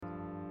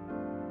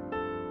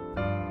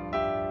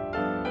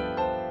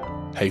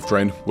Hey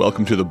friend,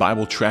 welcome to the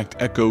Bible Tract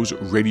Echoes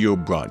radio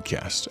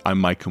broadcast. I'm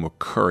Micah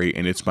McCurry,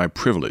 and it's my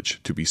privilege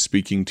to be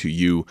speaking to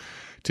you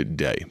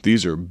today.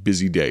 These are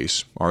busy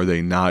days, are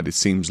they not? It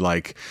seems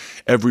like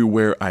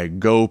everywhere I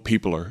go,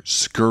 people are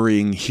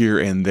scurrying here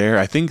and there.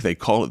 I think they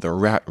call it the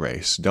rat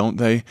race, don't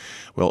they?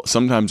 Well,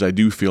 sometimes I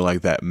do feel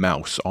like that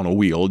mouse on a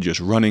wheel,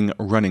 just running,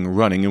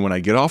 and when I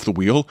get off the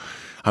wheel,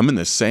 I'm in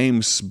the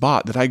same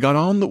spot that I got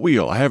on the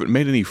wheel. I haven't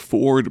made any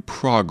forward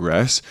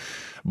progress.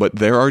 But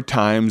there are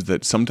times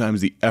that sometimes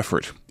the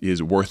effort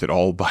is worth it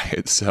all by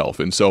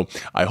itself. And so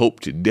I hope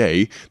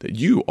today that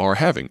you are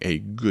having a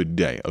good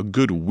day, a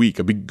good week,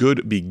 a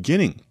good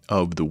beginning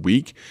of the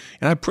week.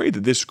 And I pray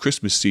that this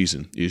Christmas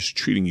season is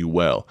treating you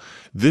well.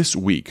 This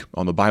week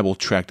on the Bible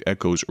Tract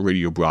Echoes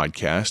radio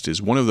broadcast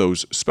is one of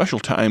those special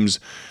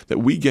times that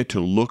we get to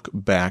look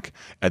back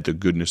at the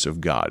goodness of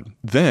God.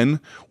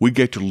 Then we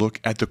get to look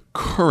at the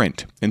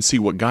current and see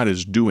what God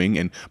is doing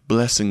and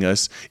blessing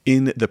us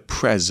in the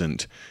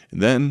present.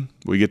 And then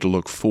we get to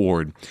look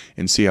forward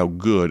and see how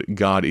good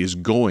God is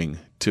going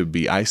to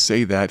be. I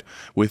say that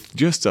with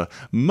just a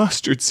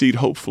mustard seed,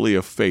 hopefully,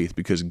 of faith,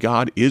 because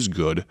God is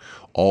good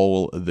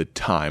all the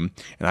time,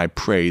 and I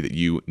pray that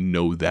you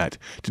know that.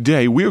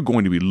 Today, we are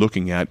going to be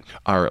looking at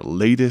our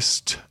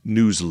latest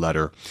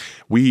newsletter.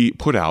 We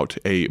put out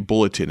a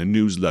bulletin, a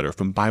newsletter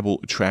from Bible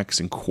Tracts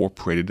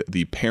Incorporated,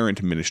 the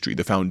parent ministry,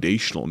 the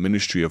foundational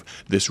ministry of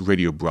this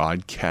radio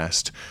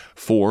broadcast,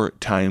 4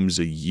 times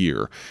a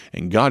year.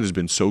 And God has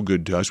been so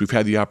good to us. We've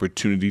had the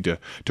opportunity to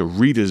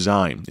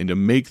redesign and to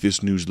make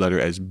this newsletter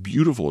as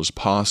beautiful as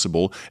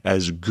possible,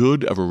 as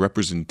good of a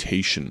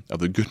representation of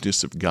the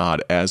goodness of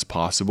God as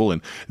possible.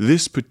 And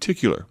this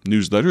particular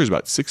newsletter is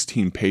about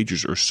 16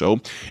 pages or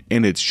so,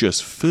 and it's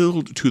just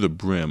filled to the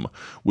brim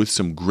with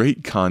some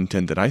great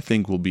content that I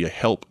think will be a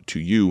help to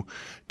you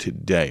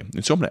today.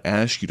 And so I'm going to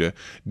ask you to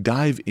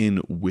dive in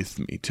with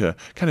me to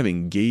kind of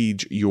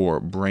engage your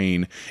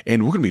brain.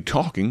 And we're going to be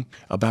talking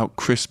about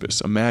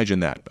Christmas. Imagine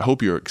that. I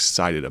hope you're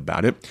excited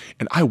about it.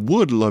 And I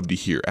would love to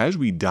hear, as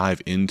we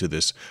dive into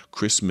this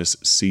Christmas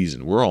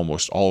season, we're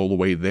almost all the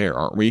way there,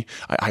 aren't we?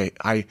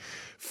 I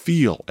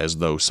feel as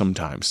though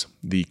sometimes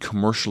the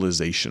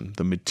commercialization,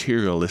 the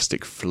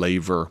materialistic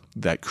flavor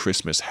that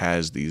Christmas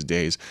has these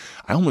days,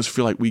 I almost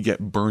feel like we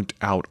get burnt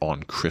out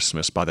on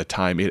Christmas by the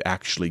time it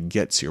actually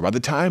gets here. By the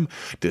time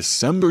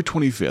December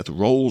 25th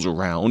rolls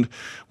around,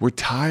 we're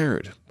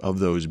tired of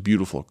those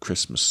beautiful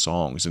Christmas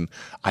songs. And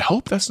I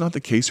hope that's not the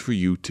case for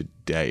you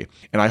today.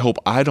 And I hope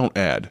I don't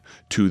add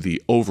to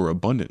the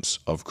overabundance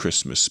of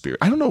Christmas spirit.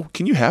 I don't know,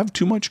 can you have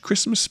too much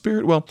Christmas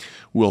spirit? Well,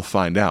 we'll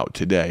find out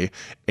today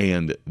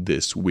and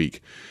this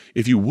week.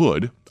 If you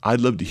would,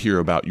 I'd love to hear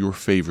about your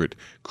favorite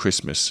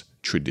Christmas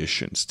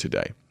traditions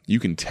today. You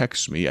can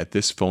text me at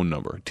this phone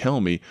number.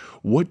 Tell me,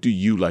 what do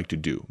you like to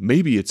do?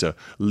 Maybe it's a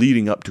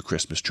leading up to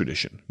Christmas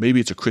tradition.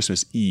 Maybe it's a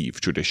Christmas Eve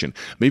tradition.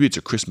 Maybe it's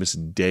a Christmas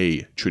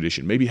Day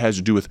tradition. Maybe it has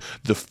to do with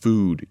the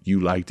food you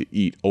like to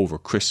eat over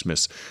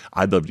Christmas.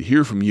 I'd love to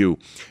hear from you.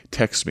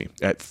 Text me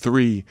at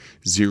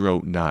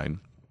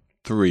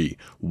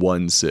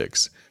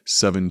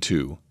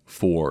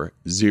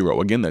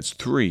 309-316-7240. Again, that's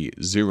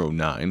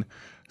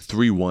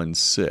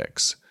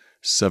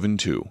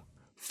 309-316-7240.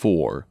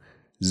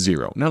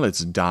 Now let's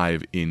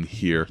dive in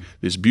here.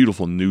 This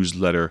beautiful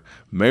newsletter.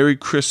 Merry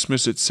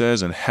Christmas, it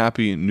says, and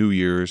Happy New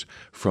Year's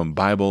from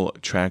Bible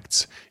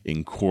Tracts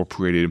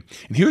Incorporated.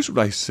 And here's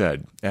what I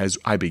said as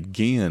I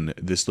began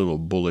this little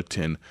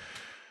bulletin.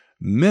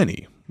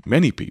 Many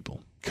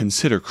people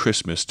consider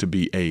Christmas to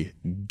be a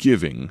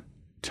giving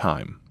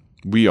time.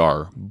 We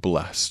are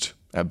blessed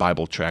at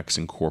Bible Tracts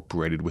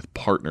Incorporated with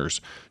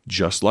partners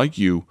just like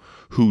you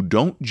who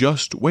don't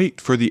just wait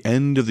for the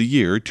end of the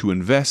year to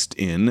invest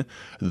in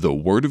the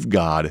Word of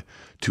God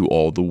to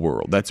all the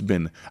world. That's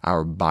been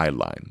our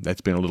byline.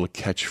 That's been a little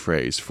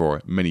catchphrase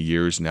for many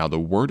years now, the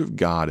Word of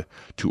God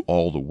to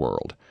all the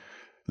world.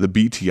 The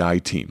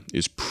BTI team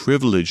is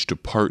privileged to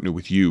partner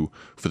with you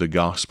for the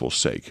gospel's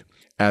sake.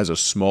 As a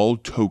small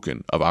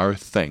token of our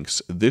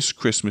thanks this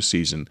Christmas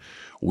season,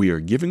 we are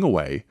giving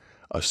away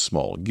a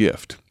small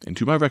gift. And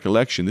to my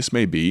recollection, this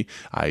may be,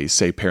 I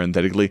say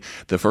parenthetically,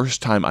 the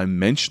first time I'm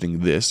mentioning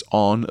this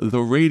on the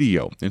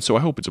radio. And so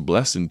I hope it's a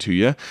blessing to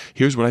you.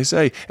 Here's what I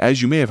say.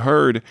 As you may have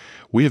heard,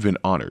 we have been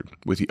honored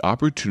with the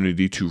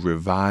opportunity to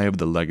revive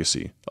the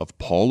legacy of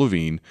Paul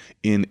Levine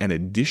in an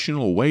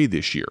additional way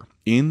this year.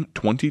 In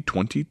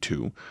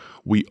 2022,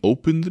 we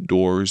opened the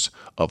doors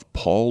of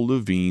Paul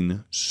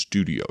Levine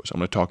Studios. I'm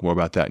going to talk more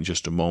about that in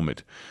just a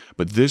moment.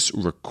 But this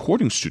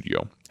recording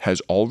studio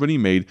has already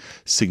made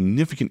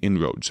significant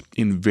inroads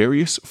in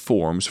various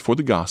forms for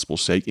the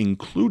gospel's sake,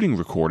 including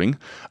recording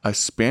a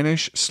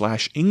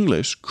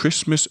Spanish/English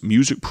Christmas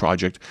music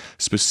project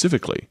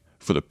specifically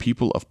for the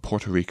people of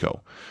Puerto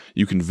Rico.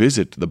 You can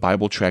visit the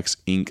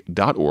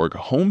BibleTractsInc.org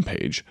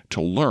homepage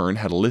to learn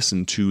how to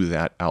listen to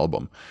that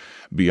album.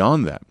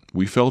 Beyond that,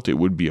 we felt it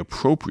would be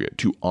appropriate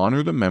to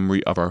honor the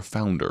memory of our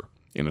founder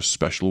in a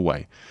special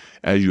way.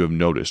 As you have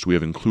noticed, we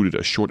have included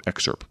a short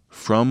excerpt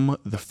from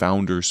the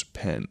founder's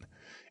pen.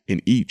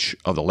 in each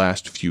of the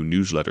last few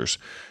newsletters.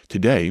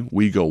 Today,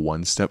 we go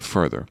one step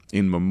further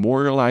in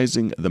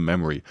memorializing the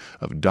memory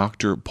of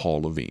Dr.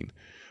 Paul Levine.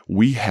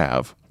 We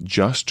have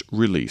just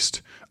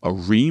released a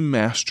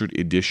remastered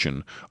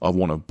edition of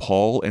one of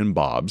Paul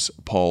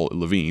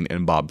Levine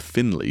and Bob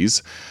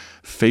Finley's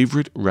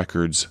favorite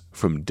records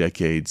from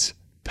decades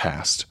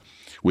past.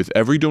 With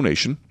every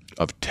donation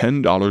of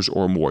 $10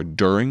 or more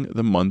during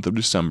the month of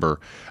December,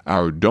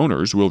 our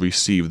donors will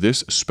receive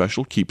this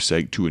special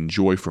keepsake to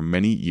enjoy for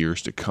many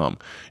years to come.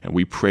 And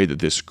we pray that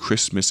this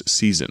Christmas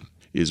season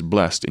is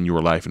blessed in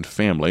your life and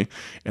family,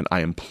 and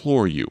I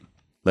implore you,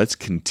 let's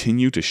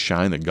continue to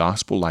shine the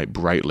gospel light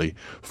brightly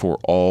for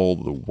all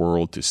the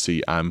world to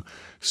see. I'm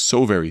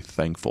so very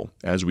thankful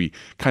as we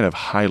kind of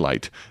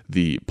highlight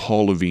the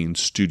Paul Levine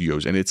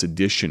Studios and its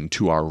addition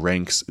to our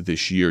ranks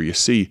this year. You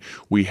see,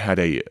 we had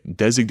a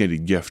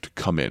designated gift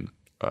come in,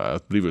 I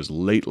believe it was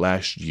late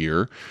last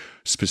year,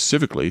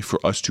 specifically for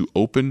us to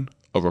open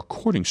a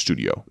recording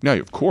studio. Now,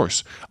 of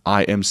course,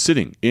 I am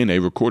sitting in a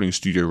recording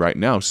studio right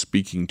now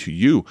speaking to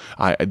you.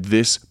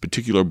 This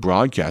particular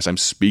broadcast, I'm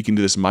speaking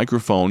to this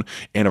microphone,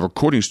 and a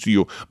recording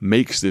studio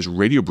makes this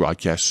radio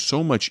broadcast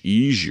so much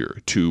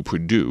easier to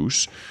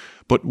produce.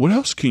 But what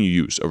else can you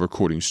use a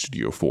recording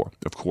studio for?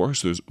 Of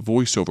course, there's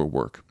voiceover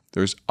work,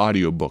 there's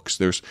audiobooks,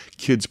 there's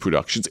kids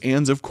productions,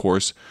 and of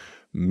course,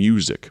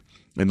 music.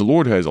 And the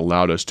Lord has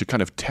allowed us to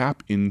kind of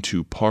tap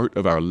into part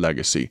of our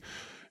legacy.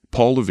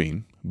 Paul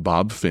Levine,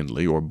 Bob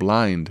Finley, or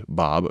Blind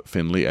Bob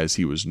Finley as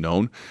he was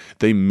known,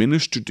 they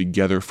ministered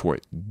together for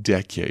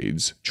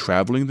decades,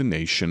 traveling the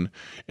nation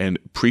and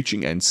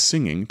preaching and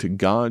singing to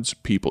God's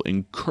people,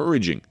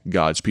 encouraging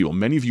God's people.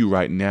 Many of you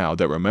right now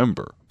that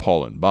remember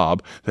Paul and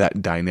Bob,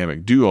 that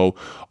dynamic duo,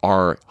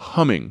 are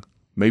humming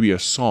maybe a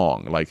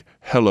song like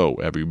Hello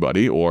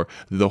Everybody or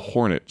the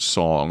Hornet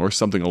Song or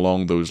something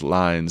along those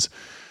lines.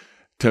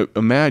 To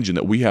imagine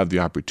that we have the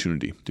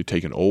opportunity to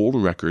take an old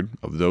record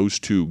of those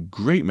two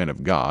great men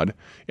of God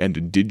and to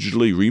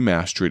digitally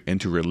remaster it and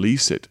to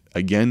release it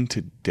again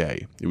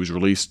today. It was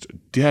released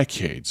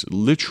decades,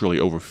 literally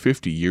over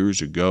 50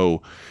 years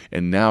ago,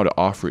 and now to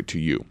offer it to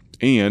you.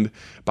 And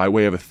by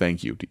way of a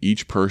thank you to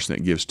each person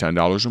that gives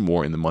 $10 or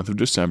more in the month of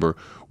December,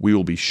 we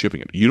will be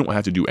shipping it. You don't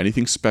have to do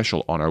anything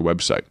special on our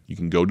website. You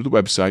can go to the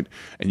website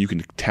and you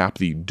can tap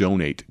the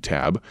Donate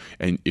tab.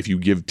 And if you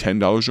give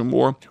 $10 or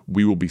more,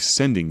 we will be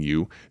sending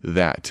you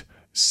that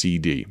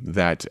CD,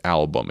 that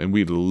album. And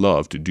we'd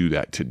love to do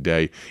that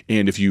today.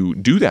 And if you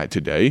do that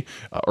today,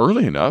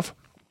 early enough,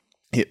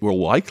 it will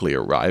likely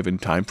arrive in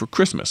time for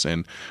Christmas.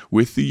 And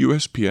with the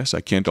USPS,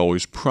 I can't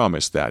always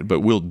promise that,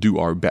 but we'll do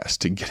our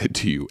best to get it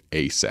to you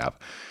ASAP.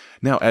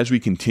 Now, as we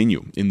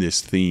continue in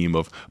this theme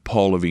of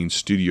Paul Levine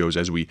Studios,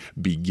 as we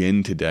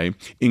begin today,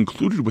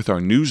 included with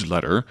our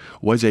newsletter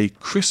was a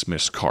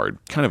Christmas card,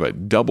 kind of a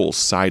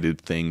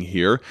double-sided thing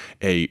here,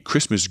 a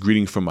Christmas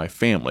greeting from my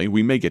family.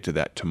 We may get to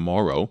that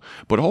tomorrow,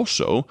 but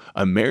also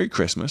a Merry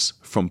Christmas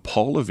from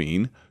Paul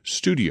Levine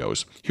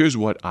Studios. Here's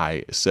what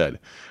I said.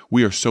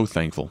 We are so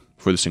thankful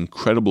for this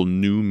incredible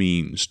new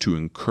means to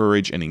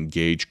encourage and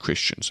engage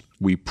Christians.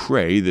 We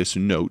pray this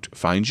note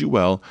finds you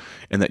well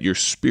and that your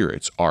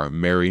spirits are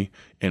merry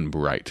and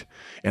bright.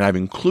 And I've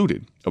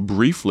included a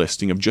brief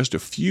listing of just a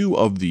few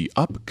of the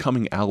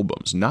upcoming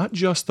albums, not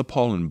just the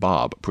Paul and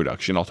Bob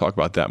production, I'll talk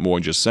about that more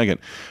in just a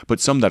second, but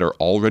some that are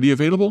already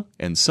available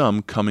and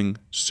some coming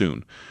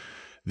soon.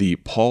 The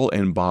Paul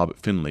and Bob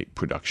Finley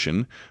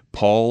production,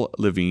 Paul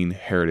Levine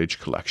Heritage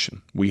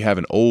Collection. We have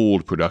an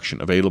old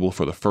production available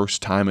for the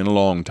first time in a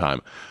long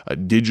time, a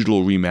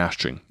digital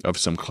remastering of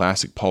some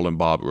classic Paul and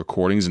Bob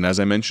recordings. And as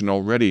I mentioned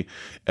already,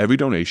 every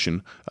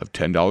donation of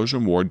 $10 or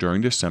more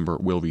during December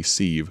will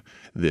receive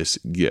this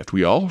gift.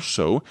 We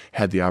also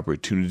had the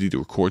opportunity to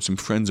record some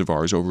friends of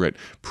ours over at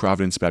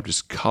Providence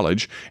Baptist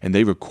College, and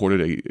they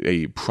recorded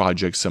a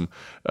project. Some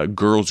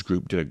girls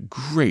group did a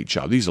great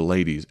job. These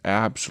ladies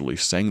absolutely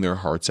sang their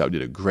hearts out,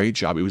 did a great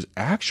job. It was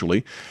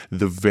actually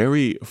the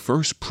very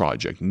first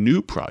project,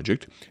 new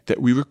project,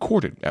 that we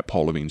recorded at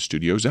Paul Levine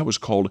Studios. That was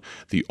called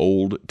The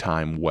Old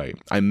Time Way.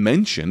 I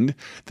mentioned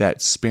that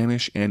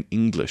Spanish and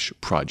English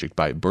project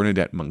by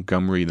Bernadette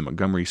Montgomery, the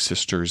Montgomery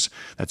Sisters.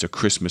 That's a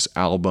Christmas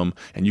album,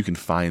 and you can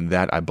find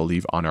that, I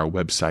believe, on our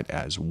website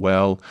as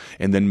well.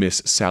 And then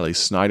Miss Sally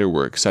Snyder,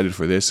 we're excited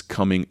for this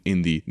coming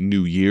in the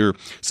new year,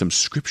 some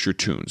scripture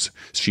tunes.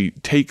 She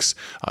takes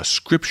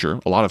scripture,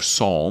 a lot of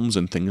psalms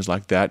and things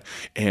like that,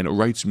 and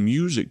writes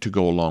music to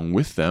go along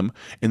with them,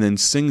 and then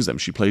sings them.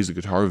 She plays the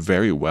guitar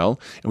very well,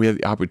 and we had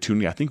the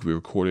opportunity, I think we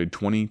recorded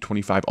 20,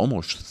 25,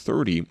 almost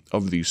 30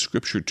 of these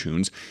scripture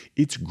tunes.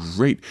 It's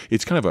great.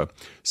 It's kind of a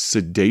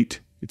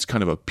sedate, it's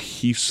kind of a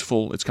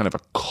peaceful, it's kind of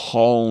a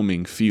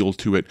calming feel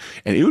to it,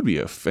 and it would be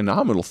a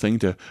phenomenal thing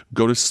to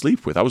go to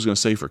sleep with. I was going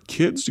to say for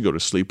kids to go to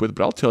sleep with,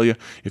 but I'll tell you,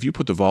 if you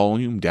put the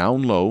volume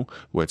down low,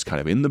 where it's kind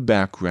of in the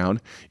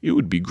background, it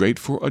would be great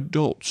for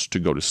adults to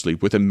go to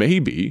sleep with, and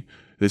maybe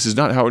this is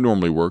not how it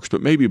normally works,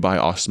 but maybe by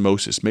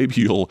osmosis,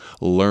 maybe you'll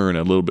learn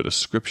a little bit of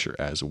scripture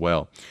as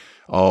well.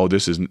 Oh,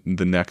 the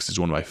next is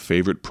one of my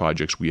favorite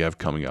projects we have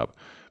coming up.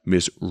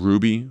 Miss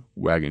Ruby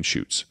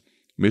Wagenschutz.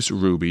 Miss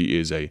Ruby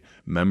is a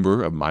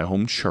member of my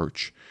home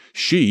church.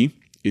 She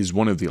is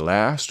one of the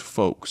last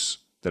folks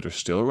that are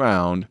still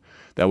around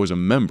that was a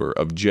member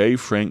of J.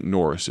 Frank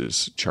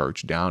Norris's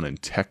church down in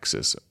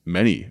Texas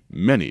many,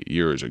 many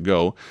years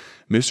ago.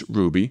 Miss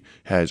Ruby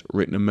has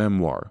written a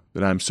memoir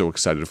that I'm so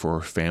excited for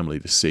her family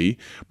to see,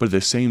 but at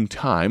the same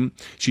time,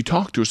 she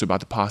talked to us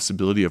about the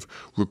possibility of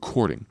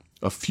recording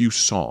a few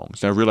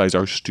songs. Now, I realize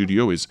our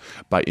studio is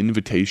by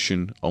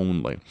invitation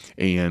only,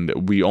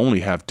 and we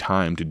only have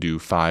time to do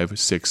 5,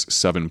 6,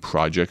 7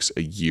 projects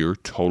a year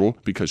total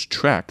because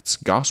tracts,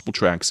 gospel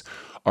tracts,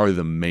 are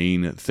the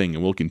main thing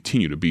and will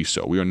continue to be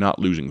so. We are not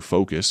losing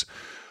focus,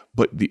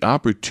 but the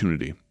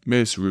opportunity,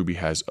 Miss Ruby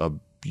has a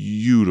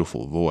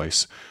beautiful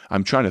voice.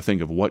 I'm trying to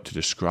think of what to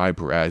describe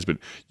her as, but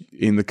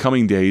in the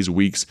coming days,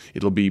 weeks,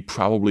 it'll be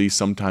probably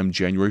sometime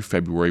January,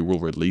 February, we'll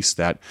release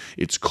that.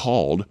 It's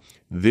called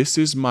This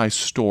Is My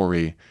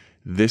Story,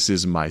 This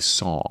Is My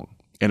Song.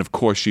 And of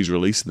course, she's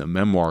releasing the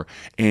memoir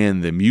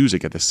and the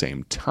music at the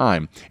same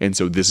time. And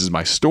so this is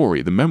my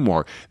story, the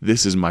memoir,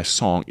 this is my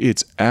song.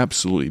 It's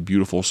absolutely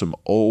beautiful. Some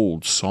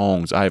old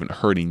songs I haven't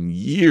heard in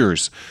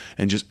years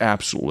and just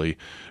absolutely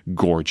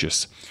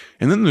gorgeous.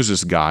 And then there's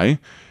this guy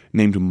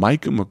named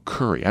Micah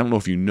McCurry. I don't know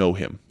if you know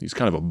him. He's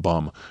kind of a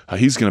bum.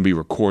 He's going to be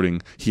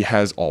recording. He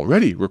has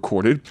already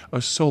recorded a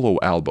solo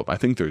album. I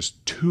think there's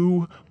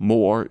 2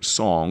 more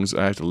songs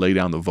I have to lay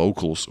down the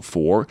vocals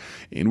for,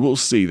 and we'll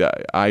see.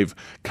 That I've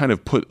kind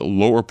of put a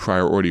lower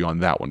priority on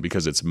that one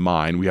because it's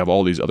mine. We have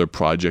all these other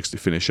projects to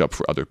finish up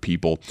for other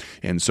people,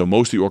 and so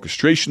most of the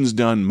orchestration's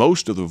done,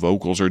 most of the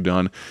vocals are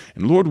done,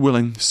 and Lord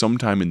willing,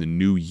 sometime in the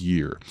new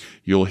year,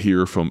 you'll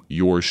hear from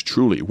yours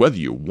truly, whether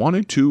you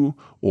wanted to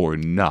or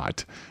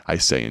not, I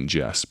say in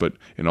jest. But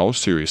in all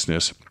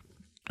seriousness,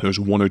 there's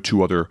 1 or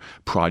 2 other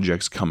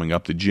projects coming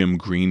up. The Jim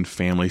Green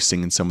family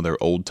singing some of their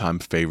old-time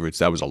favorites.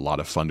 That was a lot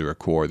of fun to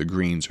record. The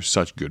Greens are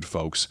such good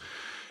folks.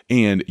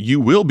 And you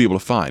will be able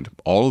to find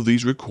all of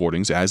these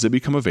recordings as they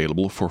become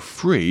available for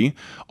free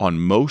on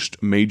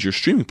most major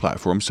streaming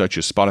platforms such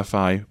as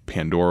Spotify,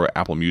 Pandora,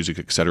 Apple Music,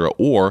 etc.,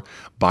 or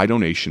by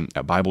donation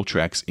at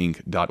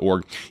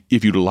BibleTracksInc.org.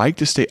 If you'd like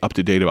to stay up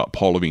to date about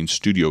Paul Levine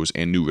Studios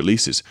and new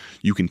releases,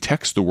 you can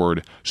text the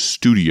word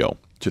studio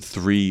to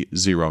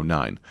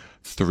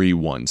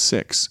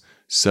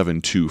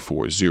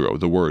 309-316-7240.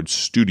 The word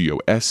studio,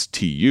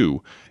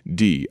 STUDIO,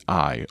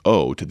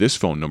 to this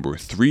phone number,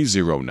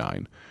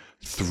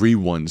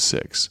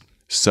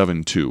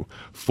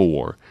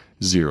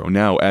 309-316-7240.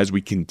 Now, as we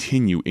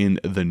continue in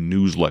the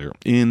newsletter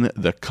in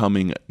the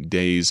coming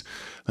days,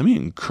 let me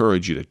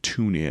encourage you to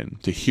tune in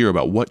to hear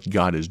about what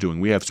God is doing.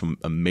 We have some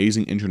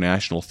amazing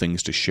international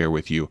things to share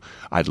with you.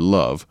 I'd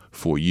love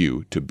for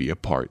you to be a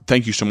part.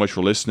 Thank you so much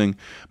for listening.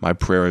 My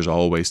prayer, as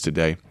always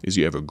today, is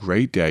you have a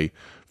great day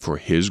for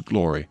His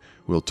glory.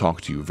 We'll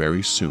talk to you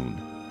very soon.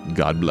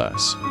 God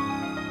bless.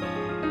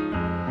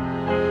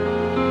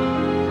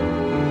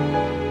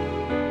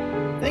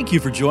 Thank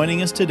you for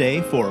joining us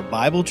today for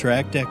Bible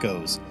Tract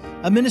Echoes,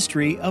 a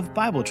ministry of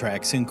Bible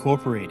Tracts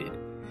Incorporated.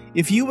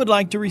 If you would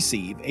like to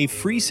receive a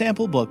free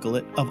sample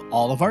booklet of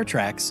all of our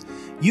tracts,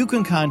 you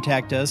can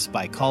contact us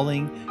by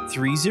calling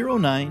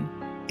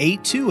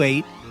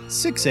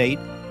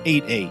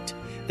 309-828-6888.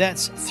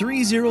 That's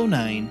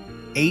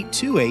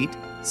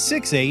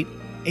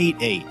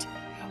 309-828-6888.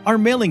 Our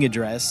mailing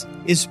address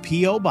is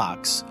P.O.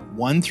 Box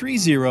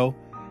 130,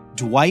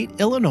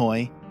 Dwight,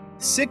 Illinois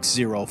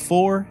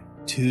 60420.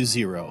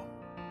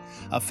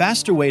 A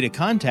faster way to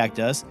contact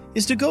us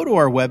is to go to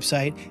our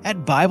website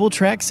at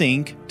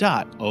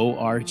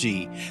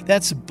BibleTracksInc.org.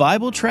 That's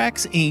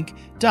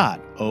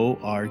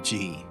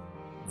BibleTracksInc.org.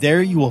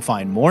 There you will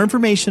find more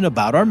information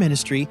about our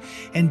ministry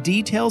and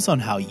details on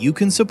how you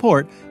can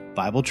support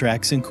Bible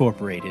Tracts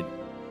Incorporated.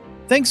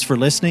 Thanks for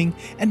listening,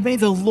 and may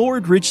the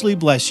Lord richly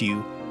bless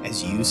you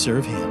as you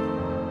serve Him.